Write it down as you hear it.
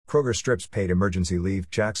Kroger strips paid emergency leave,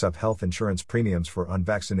 jacks up health insurance premiums for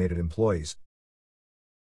unvaccinated employees.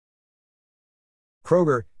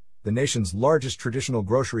 Kroger, the nation's largest traditional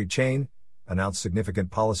grocery chain, announced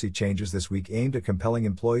significant policy changes this week aimed at compelling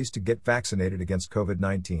employees to get vaccinated against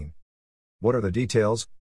COVID-19. What are the details?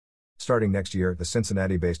 Starting next year, the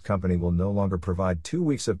Cincinnati-based company will no longer provide 2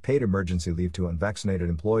 weeks of paid emergency leave to unvaccinated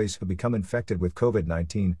employees who become infected with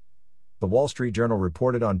COVID-19, the Wall Street Journal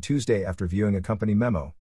reported on Tuesday after viewing a company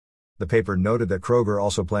memo. The paper noted that Kroger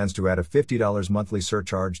also plans to add a $50 monthly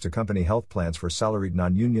surcharge to company health plans for salaried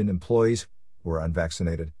non-union employees who are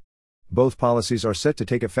unvaccinated. Both policies are set to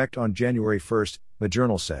take effect on January 1st, the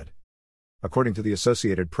Journal said. According to the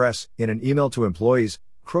Associated Press, in an email to employees,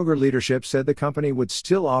 Kroger leadership said the company would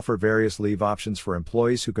still offer various leave options for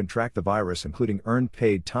employees who contract the virus, including earned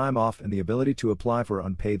paid time off and the ability to apply for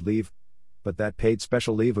unpaid leave, but that paid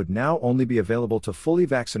special leave would now only be available to fully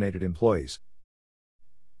vaccinated employees.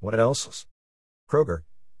 What else? Kroger,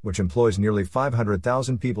 which employs nearly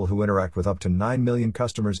 500,000 people who interact with up to 9 million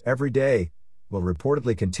customers every day, will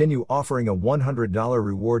reportedly continue offering a $100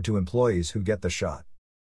 reward to employees who get the shot.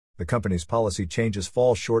 The company's policy changes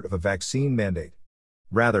fall short of a vaccine mandate.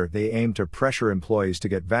 Rather, they aim to pressure employees to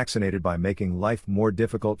get vaccinated by making life more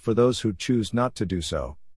difficult for those who choose not to do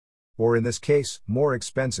so. Or in this case, more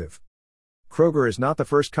expensive. Kroger is not the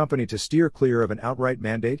first company to steer clear of an outright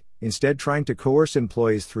mandate, instead trying to coerce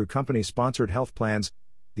employees through company-sponsored health plans,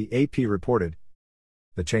 the AP reported.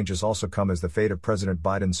 The changes also come as the fate of President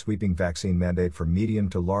Biden's sweeping vaccine mandate for medium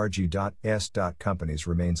to large U.S. companies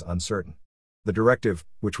remains uncertain. The directive,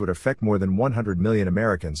 which would affect more than 100 million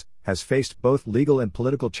Americans, has faced both legal and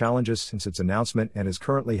political challenges since its announcement and is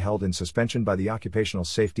currently held in suspension by the Occupational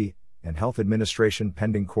Safety and Health Administration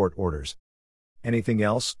pending court orders. Anything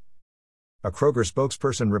else? A Kroger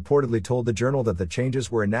spokesperson reportedly told the Journal that the changes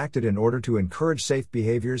were enacted in order to encourage safe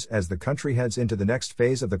behaviors as the country heads into the next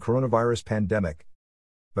phase of the coronavirus pandemic.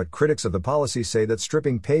 But critics of the policy say that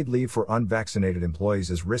stripping paid leave for unvaccinated employees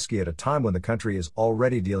is risky at a time when the country is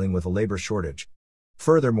already dealing with a labor shortage.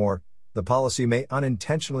 Furthermore, the policy may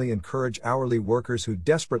unintentionally encourage hourly workers who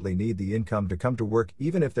desperately need the income to come to work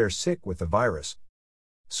even if they're sick with the virus.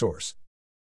 Source: